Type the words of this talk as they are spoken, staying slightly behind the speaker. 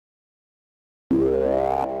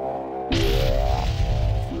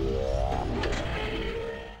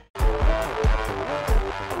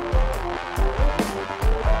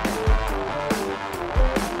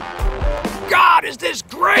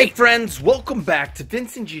Hey friends, welcome back to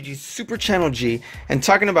Vince and Gigi's Super Channel G and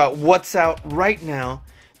talking about what's out right now.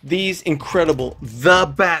 These incredible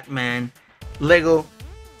The Batman Lego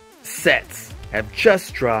sets have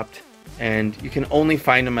just dropped and you can only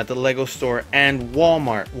find them at the Lego store and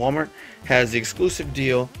Walmart. Walmart has the exclusive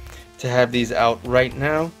deal to have these out right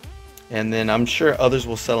now, and then I'm sure others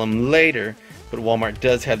will sell them later, but Walmart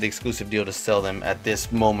does have the exclusive deal to sell them at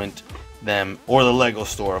this moment, them or the Lego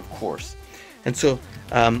store of course. And so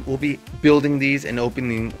we'll be building these and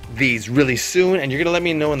opening these really soon, and you're gonna let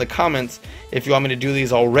me know in the comments if you want me to do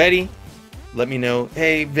these already. Let me know,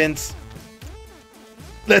 hey Vince,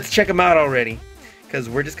 let's check them out already, because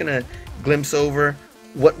we're just gonna glimpse over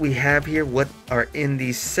what we have here, what are in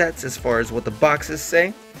these sets as far as what the boxes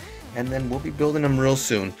say, and then we'll be building them real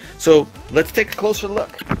soon. So let's take a closer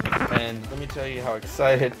look, and let me tell you how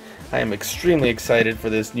excited I am. Extremely excited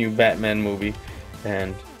for this new Batman movie.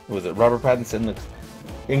 And was it Robert Pattinson looks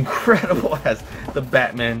incredible as the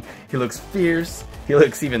Batman. He looks fierce, he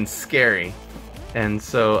looks even scary, and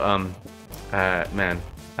so man,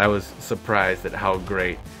 I was surprised at how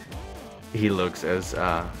great he looks as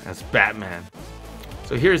Batman.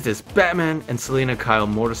 So here's this Batman and Selina Kyle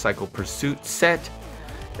motorcycle pursuit set.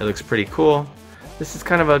 It looks pretty cool. This is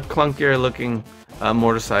kind of a clunkier looking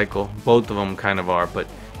motorcycle. Both of them kind of are, but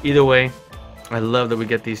either way, I love that we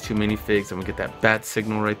get these two minifigs and we get that bat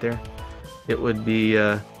signal right there. It would be,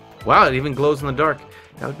 wow, it even glows in the dark.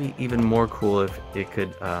 That would be even more cool if it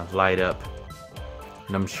could light up.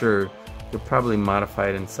 And I'm sure you'll probably modify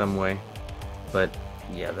it in some way. But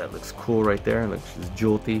yeah, that looks cool right there. It looks this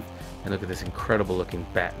Jewel Thief. And look at this incredible looking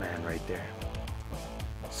Batman right there.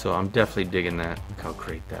 So I'm definitely digging that. Look how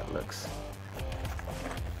great that looks.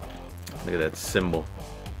 Look at that symbol.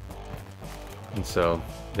 And so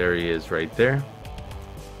there he is right there.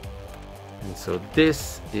 And so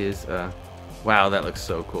this is wow, that looks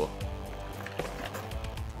so cool.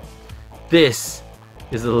 This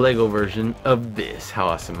is the Lego version of this. How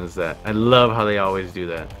awesome is that? I love how they always do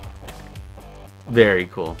that. Very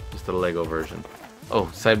cool. Just a Lego version. Oh,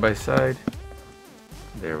 side by side.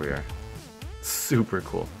 There we are. Super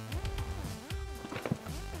cool.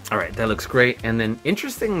 Alright, that looks great. And then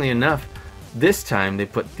interestingly enough, this time they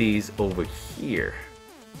put these over here.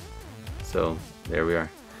 So there we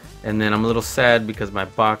are. And then I'm a little sad because my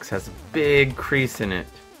box has a big crease in it.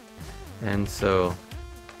 And so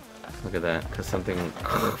look at that, because something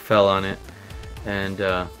fell on it. And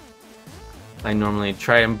I normally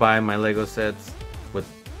try and buy my Lego sets with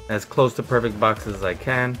as close to perfect boxes as I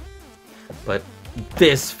can. But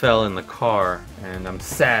this fell in the car and I'm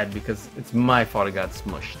sad because it's my fault it got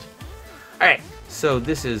smushed. Alright, so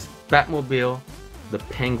this is Batmobile, the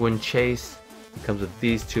Penguin Chase. It comes with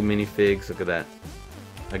these two minifigs. Look at that.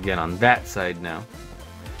 Again on that side now.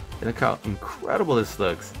 And look how incredible this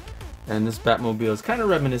looks. And this Batmobile is kind of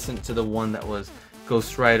reminiscent to the one that was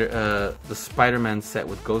Ghost Rider, the Spider-Man set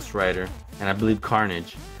with Ghost Rider and I believe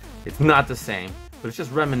Carnage. It's not the same, but it's just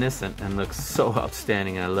reminiscent and looks so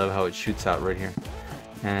outstanding, and I love how it shoots out right here.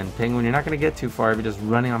 And Penguin, you're not going to get too far if you're just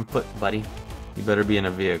running on foot, buddy. You better be in a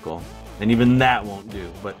vehicle. And even that won't do,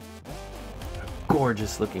 but a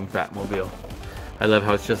gorgeous looking Batmobile. I love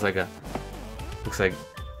how it's just like a, looks like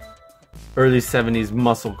early 70s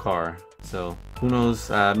muscle car. So who knows,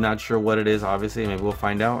 I'm not sure what it is, obviously. Maybe we'll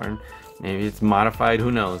find out, or maybe it's modified,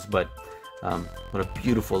 who knows. But what a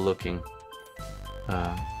beautiful looking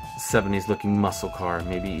 70s looking muscle car,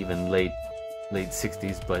 maybe even late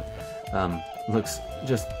 60s, but looks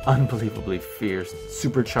just unbelievably fierce,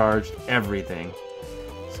 supercharged, everything.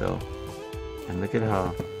 So, and look at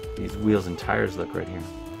how these wheels and tires look right here.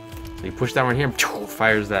 So you push down right here and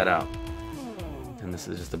fires that out. And this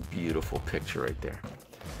is just a beautiful picture right there.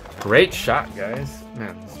 Great shot, guys.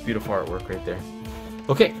 Man, this beautiful artwork right there.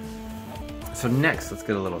 Okay, so next, let's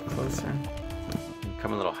get a little closer.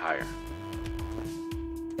 Come a little higher.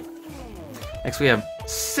 Next we have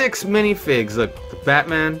 6 minifigs. Look, the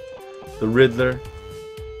Batman, the Riddler,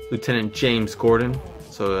 Lieutenant James Gordon.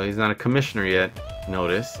 So he's not a commissioner yet,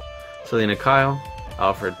 notice. Selina Kyle,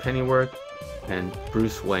 Alfred Pennyworth, and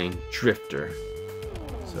Bruce Wayne Drifter.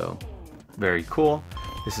 So, very cool.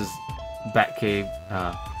 This is Batcave,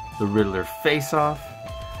 the Riddler face-off.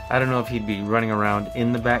 I don't know if he'd be running around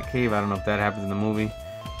in the Batcave. I don't know if that happens in the movie,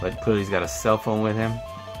 but clearly he's got a cell phone with him.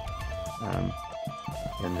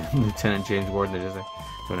 And then Lieutenant James Gordon, they're just like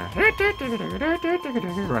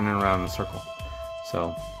doing running around in a circle.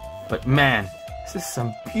 So, but man, this is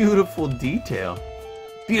some beautiful detail.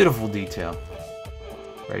 Beautiful detail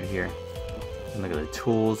right here. And look at the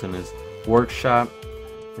tools in his workshop.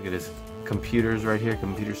 Look at his computers right here,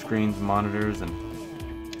 computer screens, monitors, and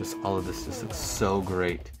Just all of this just looks so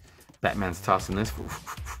great. Batman's tossing this.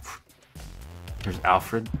 Here's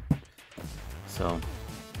Alfred. So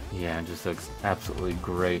yeah, it just looks absolutely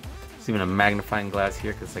great. There's even a magnifying glass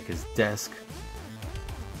here because it's like his desk.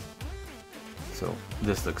 So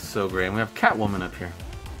this looks so great. And we have Catwoman up here.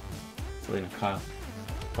 Selina Kyle.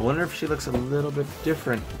 I wonder if she looks a little bit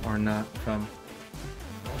different or not from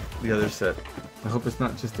the other set. I hope it's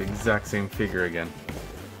not just the exact same figure again,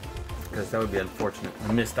 because that would be unfortunate.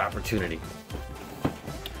 A missed opportunity.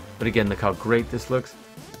 But again, look how great this looks.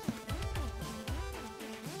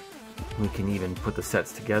 We can even put the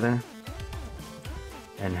sets together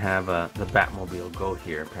and have the Batmobile go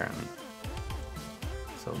here apparently.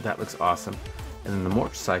 So that looks awesome. And then the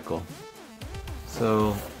motorcycle.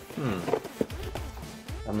 So,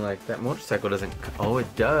 I'm like, that motorcycle doesn't, oh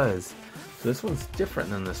it does. So this one's different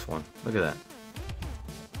than this one. Look at that.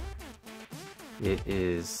 It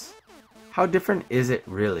is, how different is it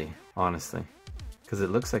really, honestly? Because it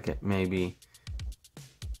looks like it may be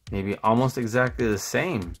almost exactly the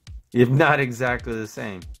same, if not exactly the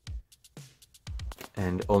same.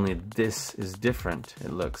 And only this is different,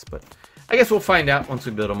 it looks. But I guess we'll find out once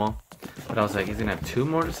we build them all. But I was like, he's gonna have 2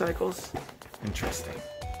 motorcycles? Interesting.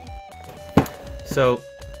 So,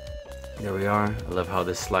 there we are. I love how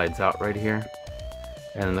this slides out right here.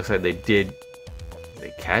 And it looks like they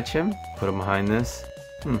catch him, put him behind this.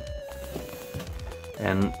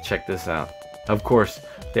 And check this out. Of course,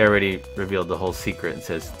 they already revealed the whole secret. It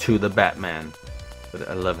says, "To the Batman." But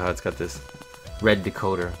I love how it's got this red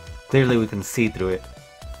decoder. Clearly we can see through it.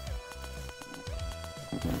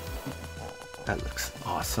 That looks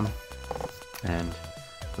awesome. And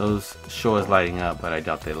those show us lighting up, but I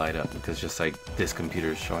doubt they light up because just like this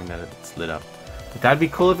computer is showing that it's lit up. But that'd be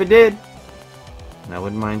cool if it did. And I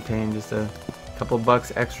wouldn't mind paying just a couple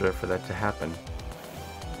bucks extra for that to happen.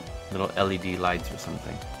 Little LED lights or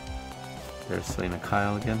something. There's Selina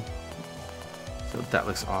Kyle again. So that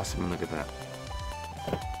looks awesome. Look at that.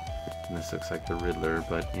 And this looks like the Riddler,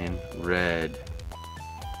 but in red.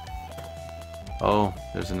 Oh,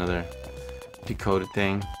 there's another decoded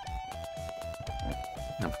thing.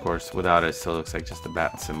 And of course, without it, it still looks like just a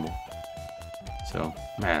bat symbol. So,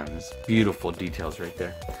 man, there's beautiful details right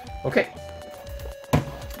there. Okay.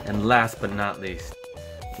 And last but not least,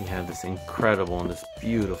 we have this incredible and this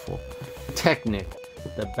beautiful Technic,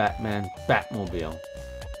 the Batman Batmobile.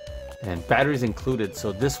 And batteries included,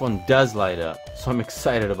 so this one does light up. So I'm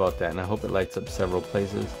excited about that, and I hope it lights up several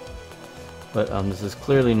places. But this is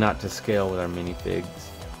clearly not to scale with our minifigs.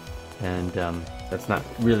 And that's not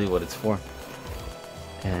really what it's for.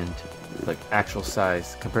 And like actual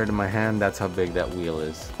size, compared to my hand, that's how big that wheel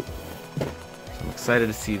is. So I'm excited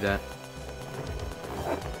to see that.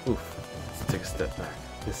 Oof, let's take a step back.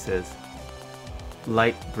 This says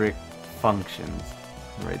light brick functions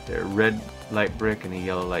right there. Red light brick and a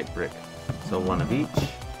yellow light brick. So one of each.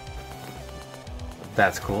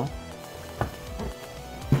 That's cool.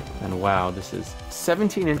 And wow, this is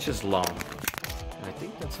 17 inches long. And I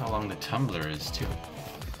think that's how long the tumbler is too.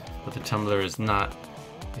 But the tumbler is not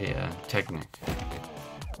a Technic.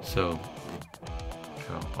 So look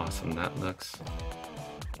how awesome that looks.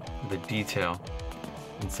 The detail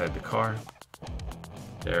inside the car.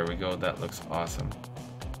 There we go, that looks awesome.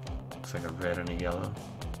 Looks like a red and a yellow.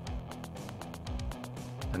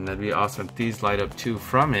 And that'd be awesome if these light up too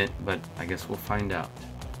from it, but I guess we'll find out.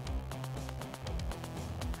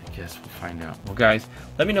 Well guys,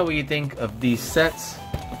 let me know what you think of these sets.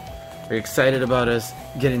 Are you excited about us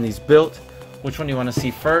getting these built? Which one do you want to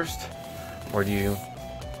see first? Or do you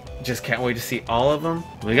just can't wait to see all of them?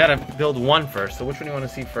 We gotta build one first, so which one do you want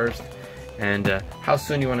to see first? And how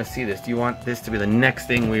soon do you want to see this? Do you want this to be the next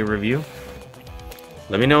thing we review?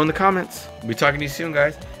 Let me know in the comments. We'll be talking to you soon,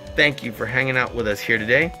 guys. Thank you for hanging out with us here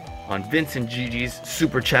today on Vince and Gigi's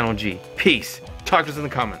Super Channel G. Peace. Talk to us in the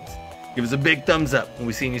comments. Give us a big thumbs up, and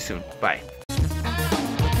we'll see you soon. Bye.